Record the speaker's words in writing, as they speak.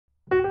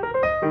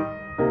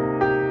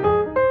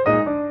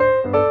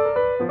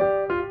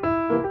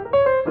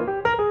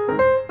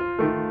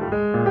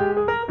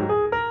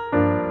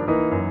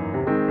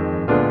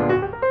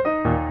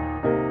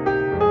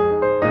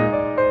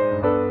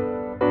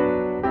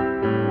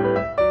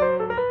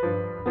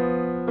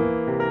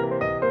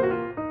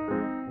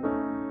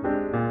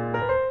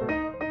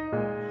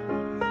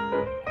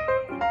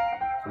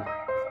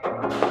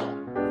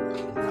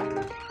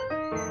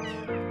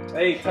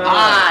Hey, Tom.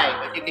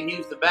 Hi, but you can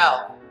use the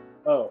bell.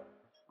 Oh.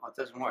 Oh, it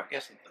doesn't work.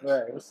 Yes, it does.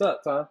 Right. What's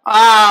up, Tom?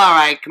 All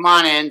right, come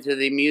on in to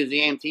the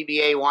museum,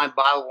 TBA Wine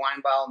Bottle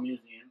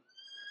Museum.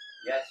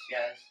 Yes,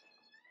 yes.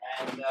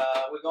 And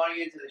we're going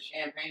into the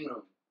champagne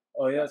room.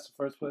 Oh, yeah, it's the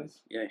first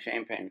place? Yeah,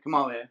 champagne. Come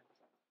over here.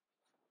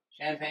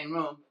 Champagne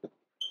room.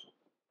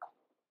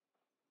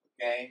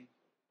 Okay.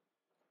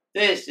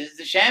 This is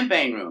the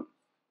champagne room.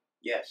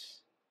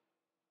 Yes.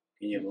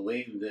 Can you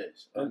believe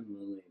this?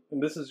 Unbelievable.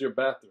 And this is your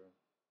bathroom?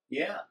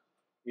 Yeah.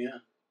 Yeah.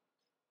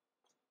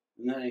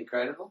 Isn't that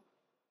incredible?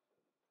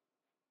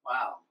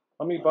 Wow.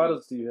 How many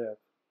bottles do you have?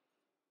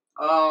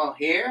 Oh,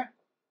 here?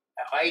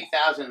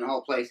 8,000 in the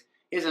whole place.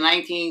 Here's a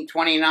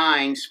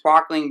 1929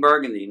 sparkling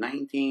Burgundy.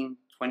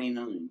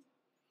 1929.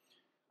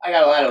 I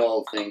got a lot of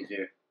old things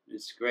here.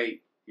 It's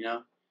great, you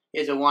know.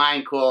 Here's a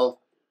wine called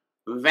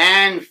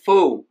Van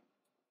Fu.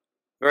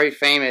 Very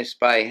famous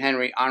by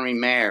Henri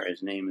Mayer,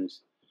 his name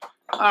is.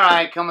 All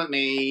right, come with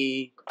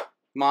me.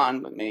 Come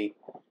on with me.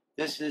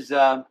 This is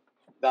the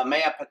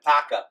Mea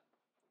Pataka.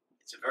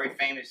 It's a very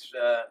famous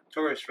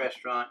tourist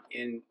restaurant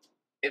in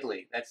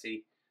Italy. This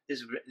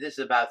is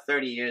about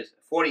 40 years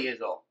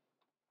old.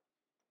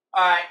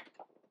 All right.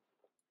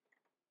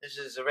 This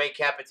is Ray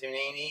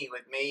Capitanini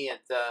with me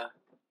at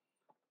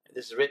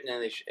this is written in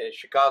the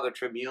Chicago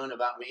Tribune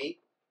about me.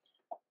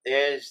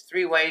 There's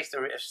 3 ways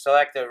to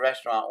select a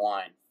restaurant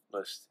wine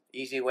list.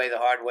 Easy way, the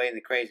hard way, and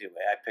the crazy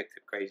way. I picked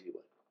the crazy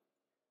way.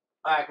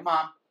 All right, come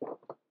on.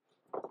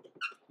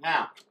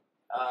 Now,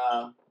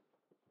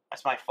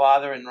 that's my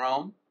father in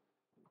Rome.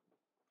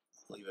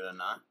 Believe it or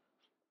not.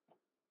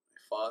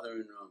 My father in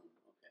Rome.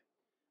 Okay.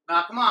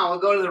 Now, come on. We'll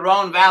go to the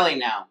Rhone Valley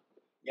now.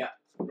 Yeah,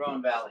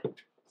 Rhone Valley.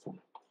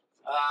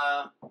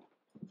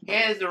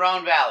 Here's the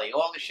Rhone Valley.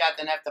 All the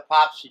Chateauneuf de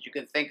Popes that you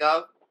can think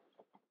of.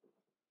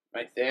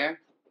 Right there.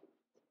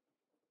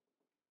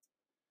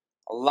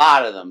 A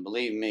lot of them,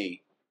 believe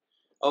me.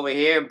 Over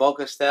here,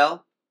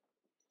 Beaucastel.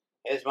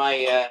 Here's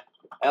my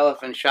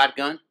elephant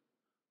shotgun.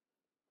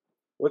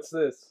 What's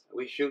this?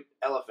 We shoot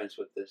elephants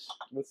with this.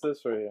 What's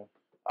this for you?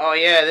 Oh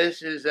yeah,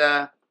 this is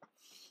the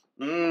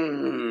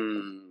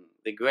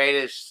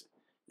greatest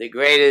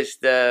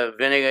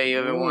vinegar you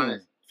ever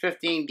wanted.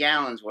 15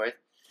 gallons worth.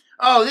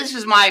 Oh, this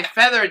is my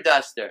feather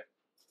duster.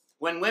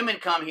 When women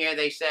come here,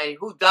 they say,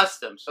 "Who dusts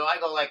them?" So I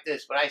go like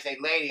this, but I say,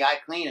 "Lady, I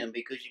clean them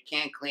because you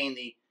can't clean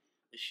the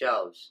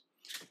shelves."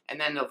 And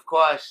then, of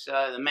course,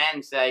 the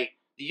men say,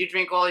 "Did you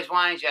drink all these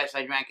wines?" "Yes,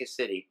 I drank a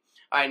city."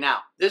 All right,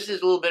 now, this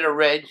is a little bit of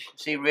ridge.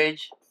 See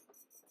ridge?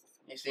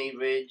 You see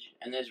ridge,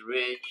 and there's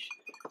ridge,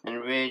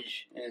 and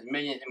ridge, and there's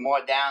millions more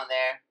down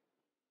there.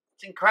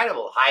 It's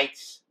incredible.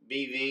 Heights,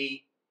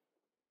 BV,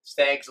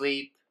 Stag's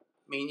Leap.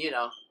 I mean, you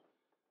know,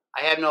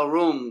 I have no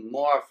room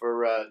more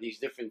for these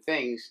different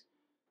things.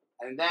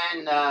 And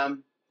then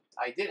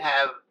I did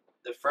have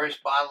the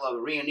first bottle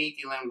of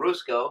Riunite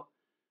Lambrusco,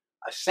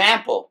 a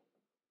sample.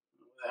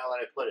 Where the hell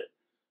did I put it?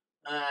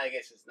 I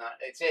guess it's not.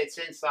 It's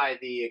inside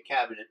the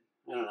cabinet.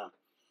 I don't know.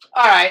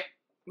 All right,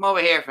 come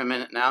over here for a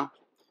minute now.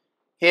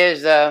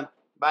 Here's,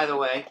 by the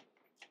way,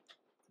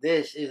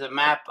 this is a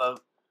map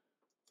of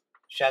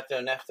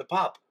Chateauneuf de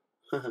Pape.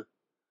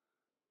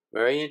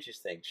 Very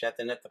interesting.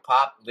 Chateauneuf de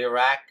Pape,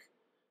 Lirac,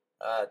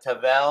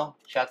 Tavel,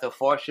 Chateau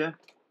Fortia.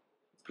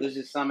 This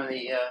is some of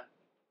the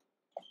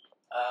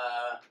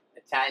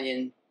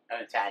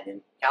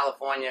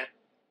California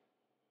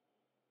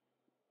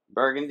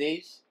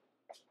Burgundies.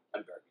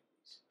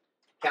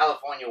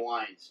 California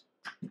wines,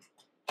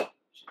 I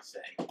should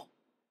say.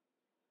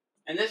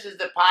 And this is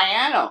the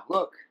piano.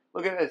 Look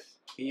at this.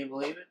 Can you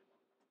believe it?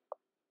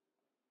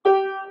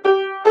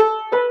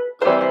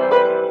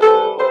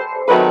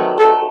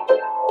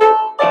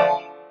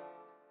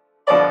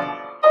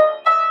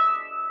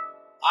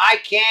 I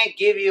can't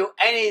give you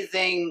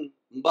anything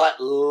but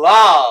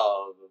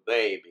love,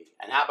 baby.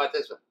 And how about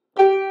this one?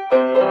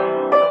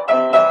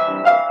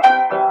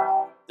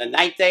 The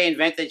night they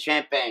invented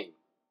champagne.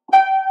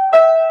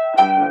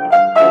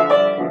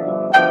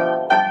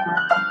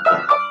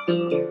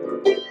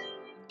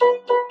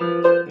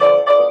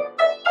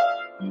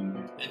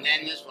 And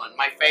then this one,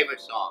 my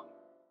favorite song.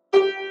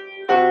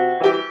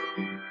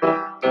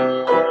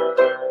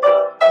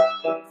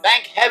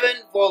 Thank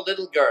heaven for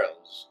little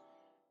girls.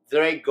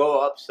 They grow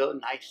up so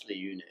nicely,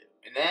 you know.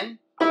 And then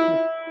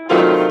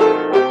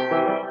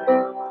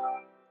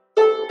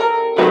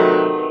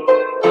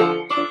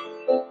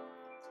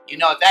you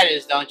know what that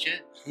is, don't you?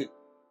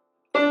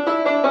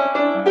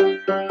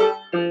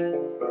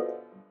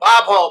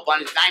 Bob Hope on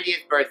his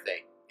 90th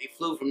birthday. He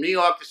flew from New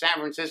York to San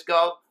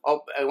Francisco,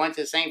 went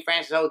to the St.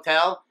 Francis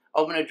Hotel,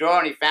 opened a drawer,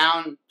 and he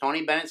found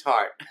Tony Bennett's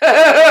heart.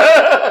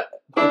 I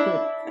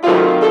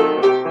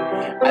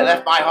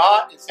left my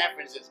heart in San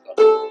Francisco.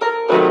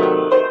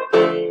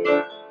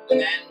 And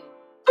then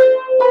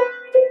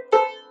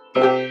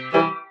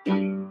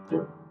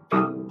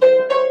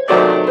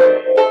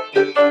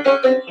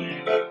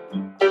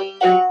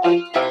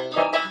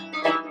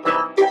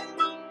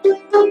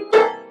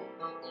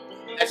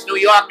that's New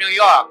York, New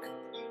York.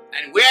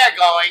 And we're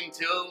going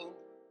to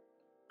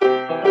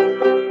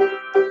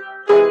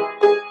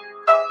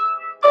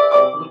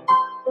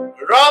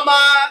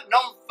Roma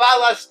non fa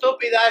la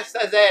stupida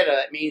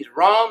stasera. It means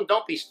Rome,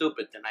 don't be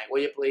stupid tonight,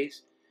 will you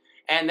please?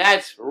 And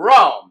that's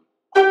Rome.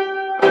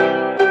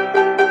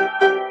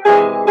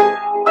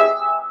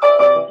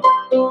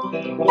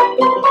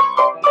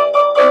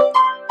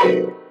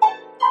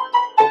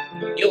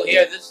 You'll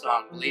hear this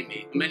song, believe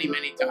me, many,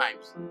 many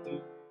times.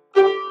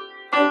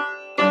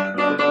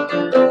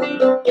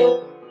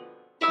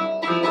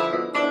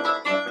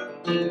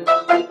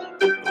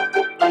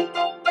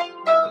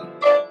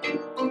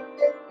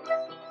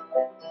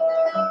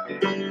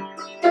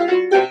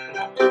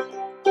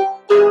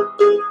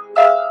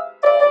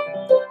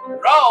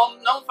 Rome,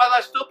 non fa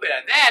la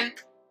stupida.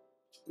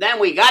 Then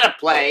we gotta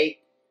play,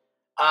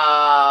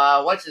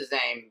 what's his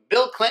name?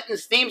 Bill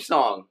Clinton's theme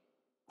song.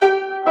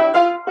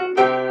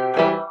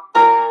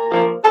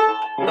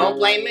 Don't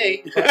blame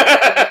me for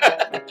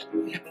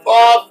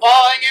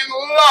falling in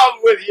love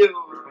with you.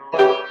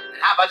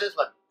 How about this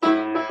one?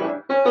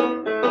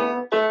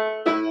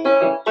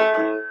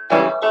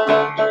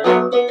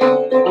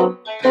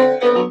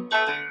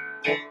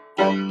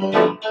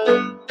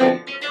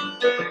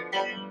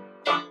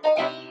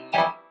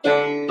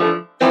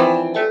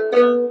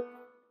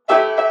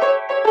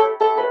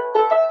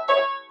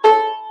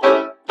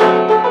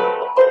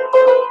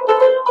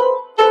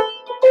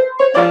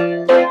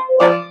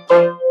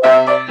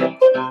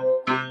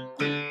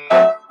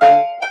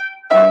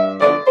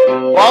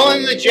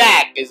 Ballin' the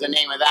Jack is the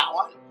name of that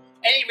one.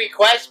 Any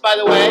requests, by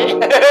the way?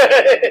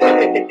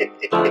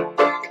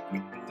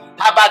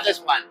 How about this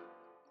one?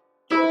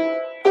 You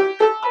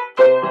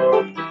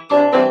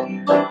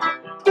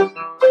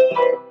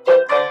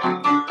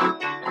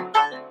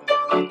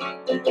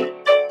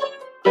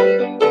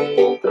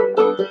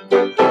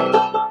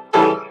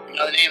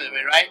know the name of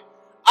it, right?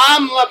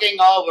 I'm looking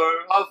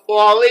over a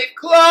four-leaf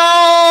clover.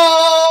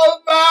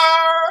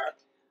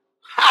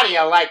 How do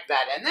you like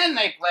that? And then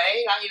they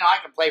play, you know, I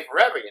can play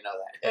forever, you know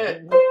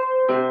that.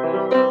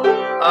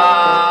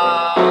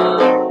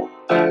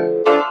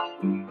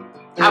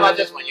 How about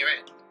this one? You're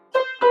in.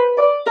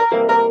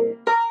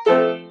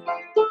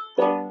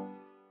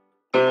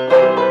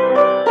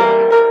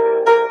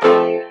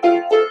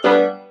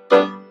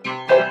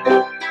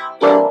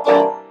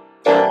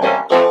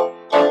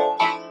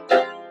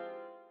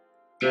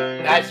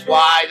 That's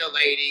why the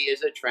lady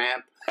is a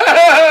tramp.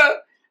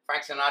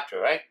 Frank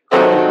Sinatra, right?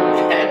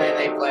 And then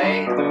they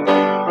play.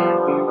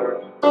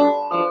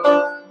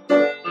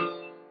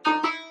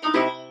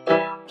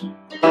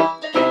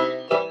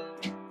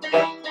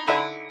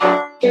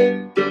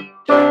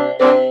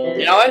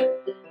 You know what?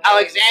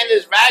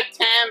 Alexander's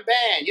Ragtime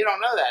Band. You don't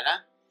know that, huh?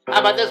 How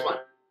about this one?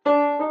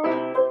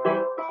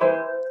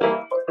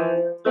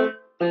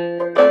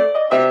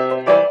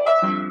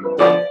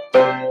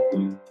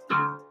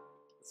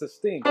 It's a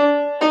sting.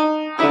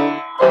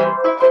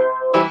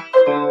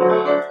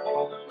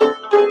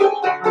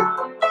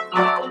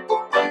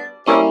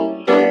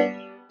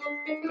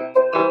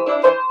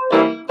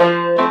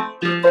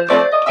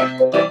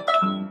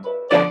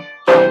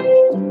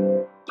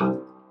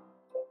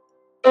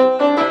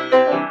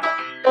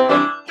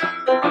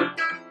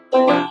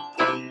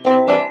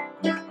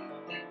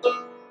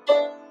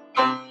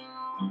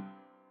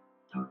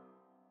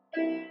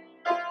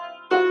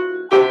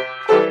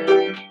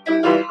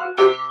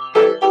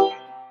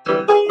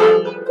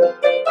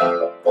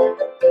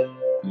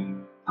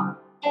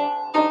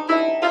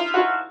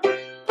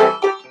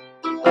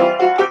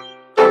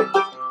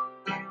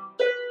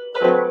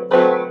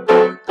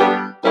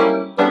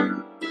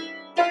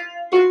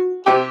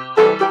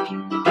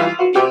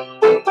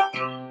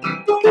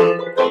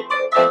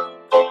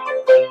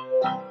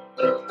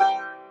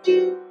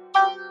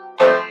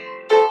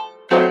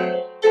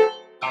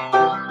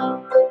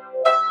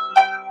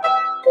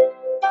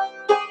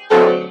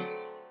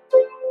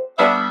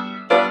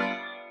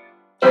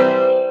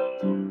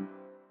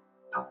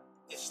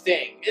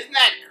 Sting. Isn't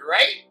that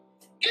great?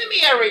 Give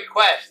me a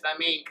request. I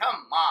mean, come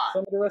on.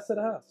 Show me the rest of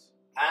the house.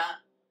 Huh?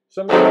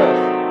 Show me the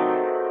rest.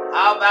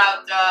 How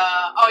about,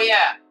 oh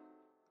yeah.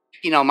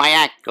 You know, my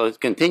act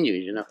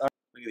continues, you know. Look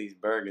at these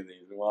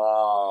burgundies.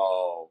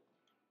 Wow.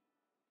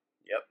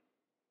 Yep.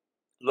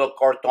 Le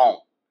Corton.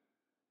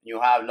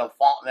 You have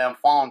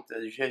l'Enfant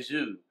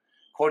Jésus.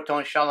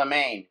 Corton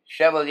Charlemagne.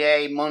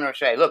 Chevalier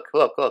Monarchet. Look.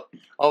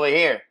 Over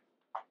here.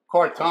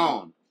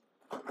 Corton.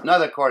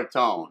 Another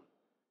Corton.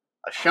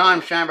 A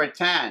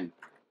Chambertin.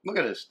 Look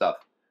at this stuff.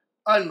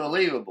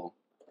 Unbelievable.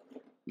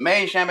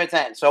 Main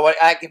Chambertin. So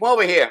I come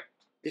over here.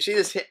 You see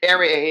this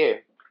area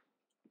here?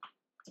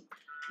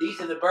 These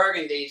are the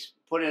burgundies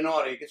put in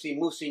order. You can see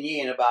Moussigny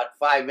in about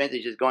 5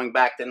 vintages going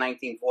back to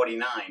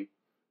 1949.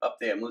 Up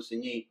there,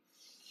 Moussigny.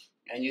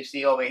 And you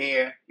see over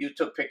here, you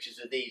took pictures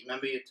of these.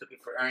 Remember you took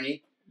it for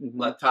Ernie?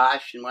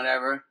 Latache and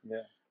whatever.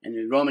 Yeah. And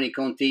the Romani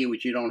Conti,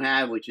 which you don't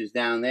have, which is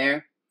down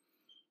there.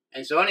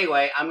 And so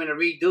anyway, I'm going to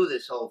redo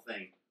this whole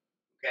thing.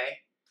 Okay?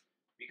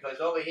 Because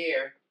over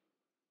here,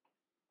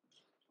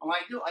 oh,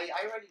 I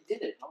already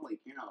did it. Holy,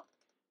 you know.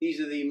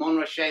 These are the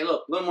Montrachet.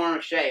 Look, Le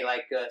Montrachet,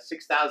 like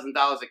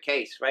 $6,000 a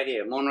case right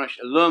here.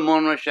 Le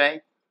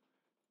Montrachet.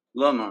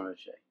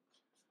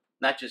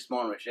 not just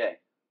Montrachet.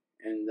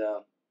 And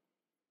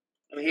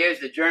here's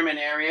the German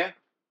area,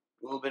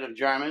 a little bit of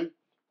German.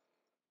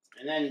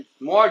 And then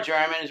more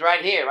German is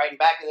right here, right in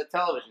back of the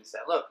television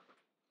set. Look,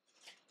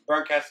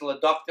 Bernkastel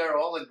Doctor,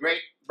 all the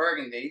great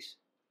Burgundies.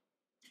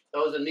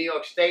 Those are New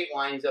York State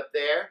wines up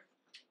there.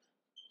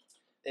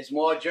 There's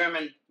more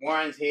German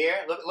wines here.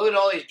 Look at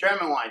all these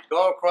German wines.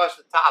 Go across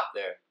the top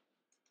there.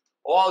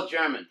 All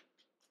German.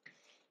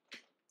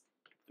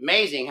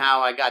 Amazing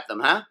how I got them,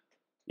 huh?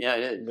 Yeah,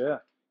 it is. Yeah.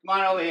 Come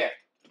on over here.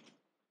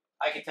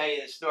 I can tell you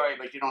this story,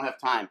 but you don't have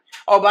time.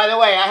 Oh, by the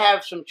way, I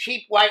have some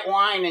cheap white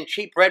wine and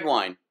cheap red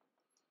wine.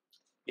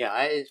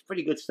 Yeah, it's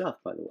pretty good stuff,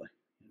 by the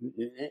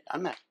way.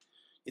 I'm not.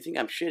 You think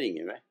I'm shitting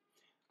you, right?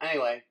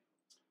 Anyway,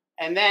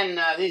 and then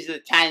these are the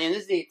Italian.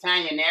 This is the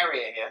Italian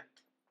area here.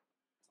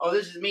 Oh,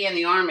 this is me in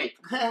the army.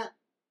 Isn't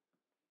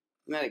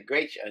that a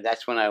great show?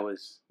 That's when I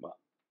was, well,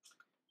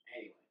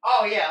 anyway.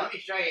 Oh, yeah, let me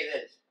show you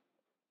this.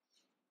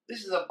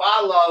 This is a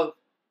bottle of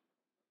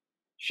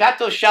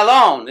Chateau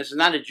Chalon. This is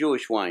not a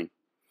Jewish wine.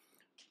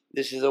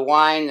 This is a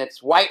wine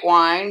that's white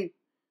wine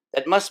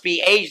that must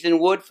be aged in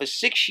wood for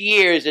 6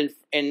 years in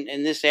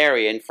this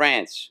area in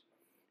France.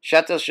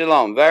 Chateau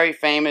Chalon, very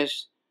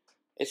famous.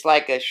 It's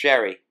like a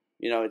sherry.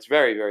 You know, it's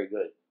very, very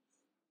good.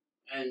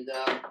 And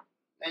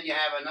then you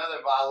have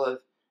another bottle of,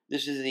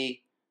 this is the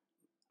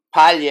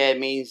Paille,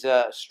 means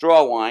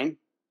straw wine,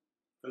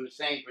 from the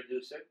same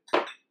producer.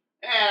 And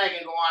I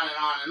can go on and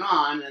on and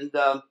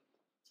on. And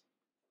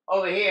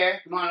over here,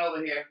 come on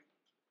over here.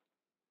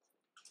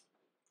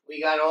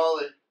 We got all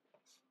the,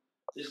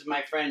 this is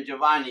my friend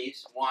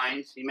Giovanni's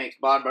wines. He makes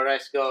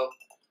Barbaresco,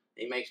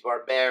 he makes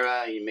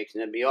Barbera, he makes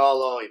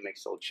Nebbiolo, he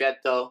makes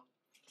Dolcetto.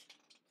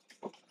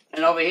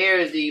 And over here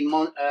is the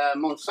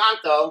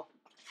Monsanto,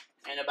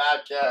 and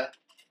about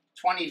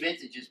 20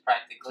 vintages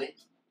practically,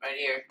 right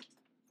here.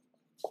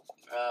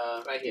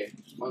 Right here,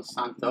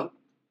 Monsanto.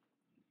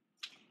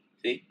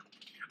 See?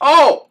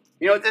 Oh!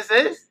 You know what this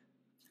is?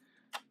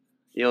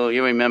 You'll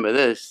remember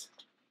this.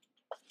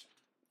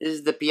 This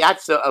is the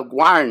Piazza of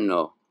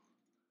Guarno.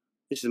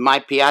 This is my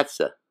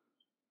piazza.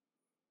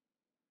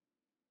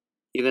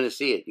 You're going to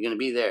see it. You're going to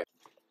be there.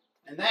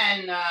 And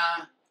then,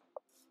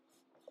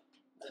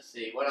 let's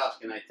see, what else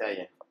can I tell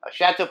you?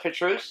 Chateau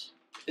Petrus.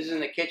 This is in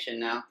the kitchen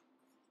now.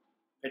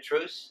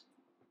 Petrus.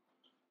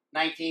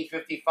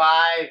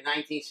 1955,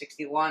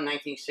 1961,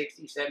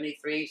 1960,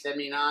 73,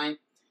 79.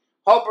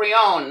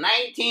 Haut-Brion,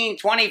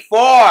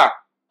 1924.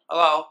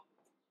 Hello.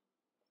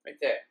 Right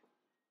there.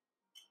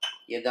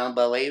 You don't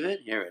believe it?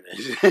 Here it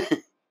is.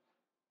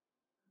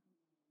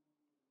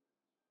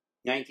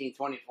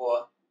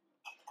 1924.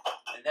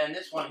 And then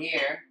this one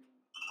here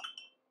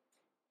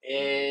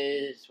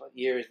is, what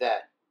year is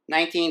that?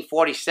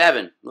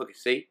 1947. Look,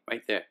 see?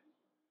 Right there.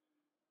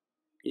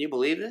 Can you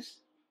believe this?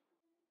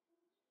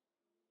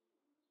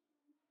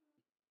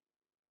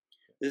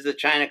 This is a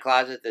china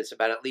closet that's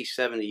about at least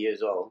 70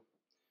 years old.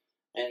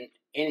 And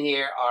in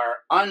here are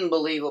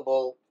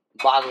unbelievable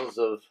bottles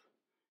of,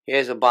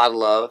 here's a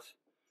bottle of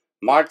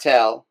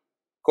Martel,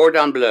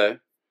 Cordon Bleu,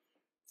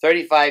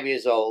 35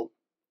 years old,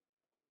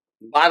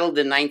 bottled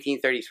in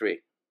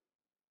 1933.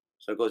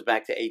 So it goes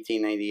back to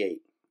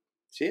 1898.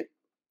 See it?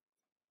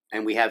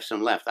 And we have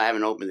some left. I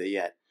haven't opened it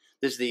yet.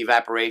 This is the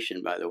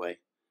evaporation, by the way.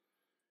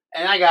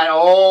 And I got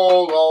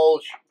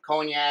old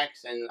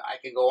cognacs, and I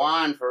could go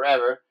on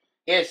forever.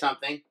 Here's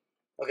something.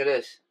 Look at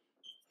this.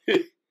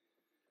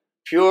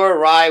 Pure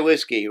rye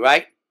whiskey,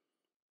 right?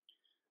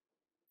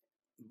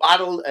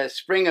 Bottled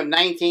spring of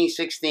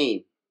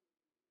 1916.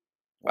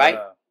 Right?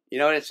 Wow. You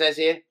know what it says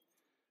here?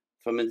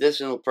 For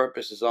medicinal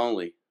purposes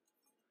only.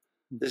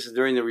 This is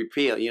during the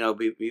repeal, you know,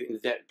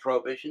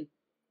 prohibition.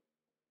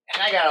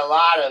 And I got a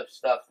lot of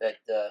stuff that,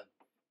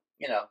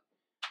 you know,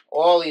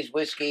 all these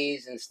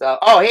whiskeys and stuff.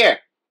 Oh, here.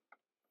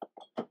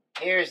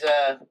 Here's,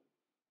 I'll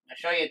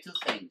show you two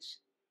things.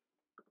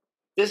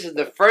 This is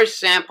the first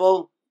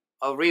sample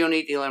of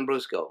Riunite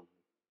Lambrusco,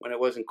 when it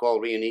wasn't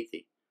called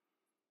Riunite.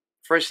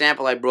 First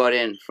sample I brought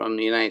in from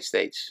the United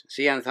States.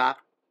 See on top?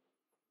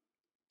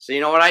 So you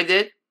know what I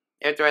did?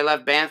 After I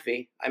left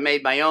Banffy, I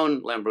made my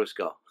own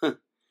Lambrusco.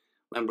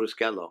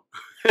 Lambruscello.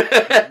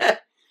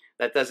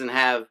 that doesn't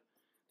have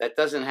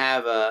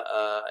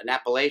an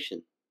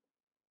appellation.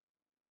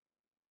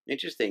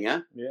 Interesting,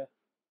 huh? Yeah.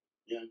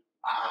 Yeah.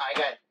 Ah,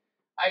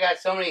 I got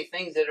so many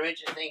things that are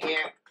interesting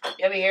here.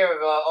 You ever hear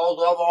of Old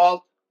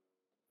Overhaul?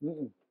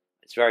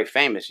 It's very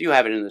famous. You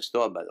have it in the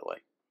store, by the way.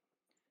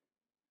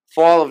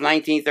 Fall of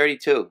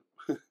 1932.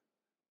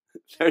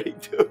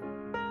 32.